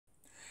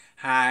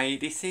Hi,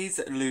 this is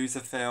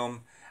Loser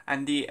Film,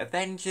 and the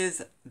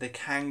Avengers, the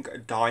Kang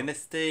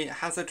Dynasty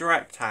has a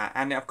director,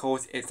 and of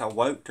course it's a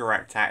woke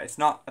director. It's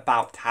not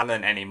about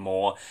talent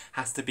anymore.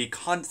 Has to be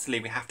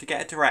constantly, we have to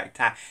get a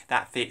director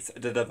that fits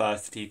the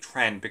diversity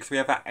trend, because we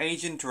have an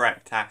Asian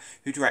director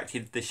who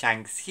directed the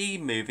Shang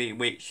movie,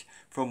 which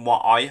from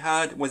what I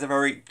heard, was a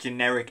very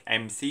generic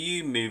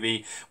MCU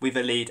movie with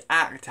a lead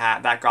actor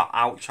that got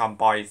outshone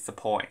by his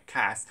supporting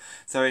cast.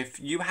 So if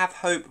you have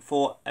hope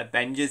for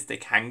Avengers the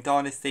Kang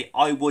Dynasty,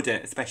 I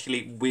wouldn't,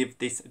 especially with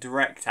this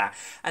director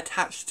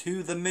attached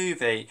to the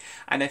movie.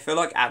 And I feel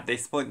like at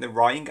this point the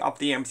writing of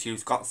the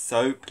MCU's got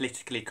so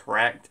politically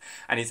correct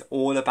and it's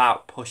all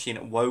about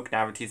pushing woke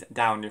narratives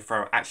down your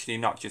throat. Actually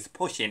not just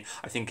pushing,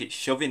 I think it's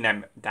shoving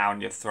them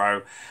down your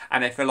throat.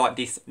 And I feel like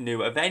this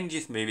new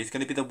Avengers movie is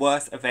going to be the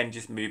worst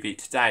Avengers movie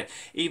today,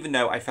 even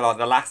though I feel like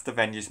the last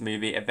Avengers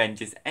movie,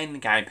 Avengers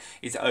Endgame,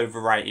 is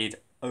overrated,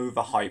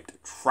 overhyped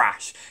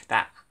trash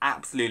that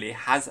absolutely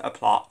has a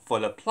plot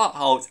full of plot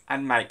holes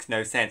and makes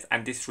no sense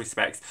and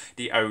disrespects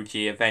the OG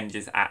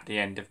Avengers at the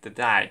end of the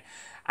day.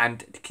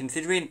 And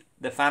considering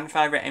the fan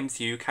favourite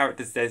MCU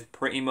characters, there's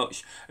pretty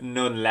much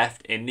none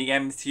left in the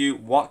MCU.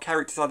 What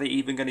characters are they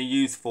even going to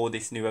use for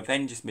this new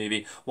Avengers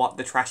movie? What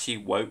the trashy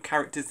woke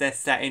characters they're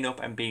setting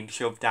up and being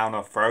shoved down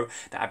our throat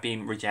that are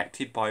being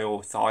rejected by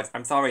all sides?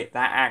 I'm sorry,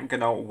 that ain't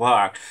gonna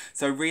work.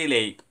 So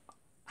really,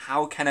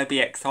 how can I be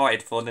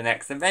excited for the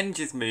next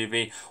Avengers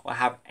movie or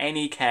have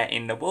any care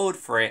in the world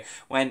for it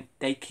when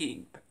they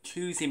keep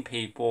choosing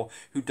people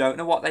who don't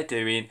know what they're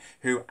doing,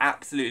 who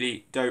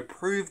absolutely don't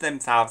prove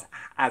themselves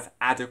as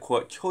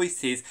adequate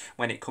choices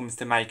when it comes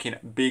to making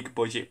big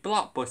budget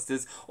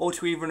blockbusters, or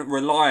to even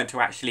rely on to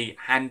actually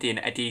hand in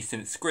a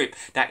decent script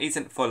that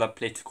isn't full of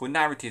political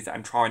narratives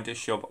and trying to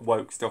shove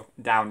woke stuff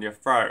down your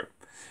throat.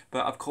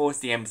 But of course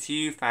the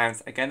MCU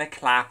fans are going to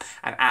clap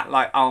and act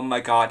like, oh my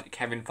god,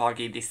 Kevin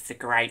Feige, this is a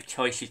great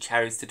choice you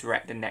chose to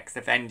direct the next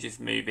Avengers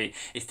movie.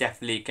 It's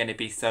definitely going to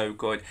be so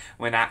good.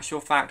 When actual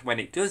fact, when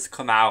it does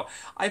come out,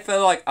 I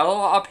feel like a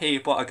lot of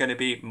people are going to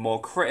be more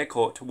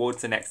critical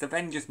towards the next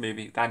Avengers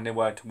movie than they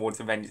were towards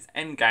Avengers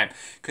Endgame.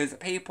 Because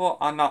people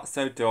are not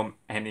so dumb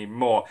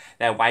anymore.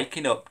 They're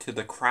waking up to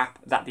the crap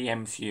that the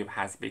MCU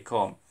has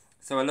become.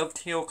 So I'd love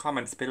to hear your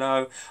comments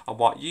below on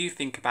what you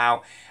think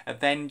about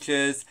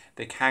Avengers,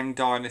 the Kang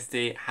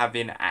Dynasty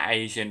having an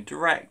Asian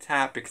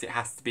director because it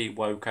has to be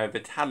woke over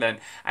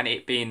talent, and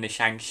it being the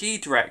Shang-Chi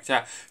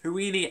director who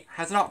really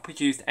has not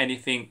produced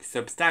anything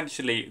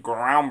substantially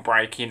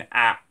groundbreaking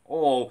at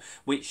all,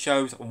 which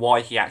shows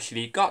why he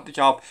actually got the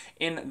job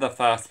in the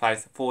first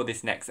place for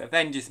this next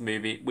Avengers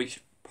movie, which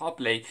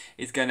probably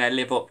is going to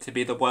live up to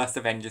be the worst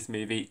Avengers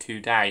movie to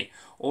date.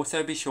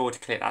 Also be sure to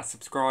click that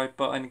subscribe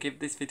button, give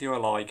this video a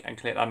like and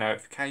click that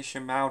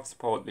notification bell to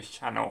support this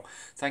channel.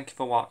 Thank you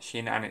for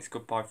watching and it's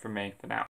goodbye from me for now.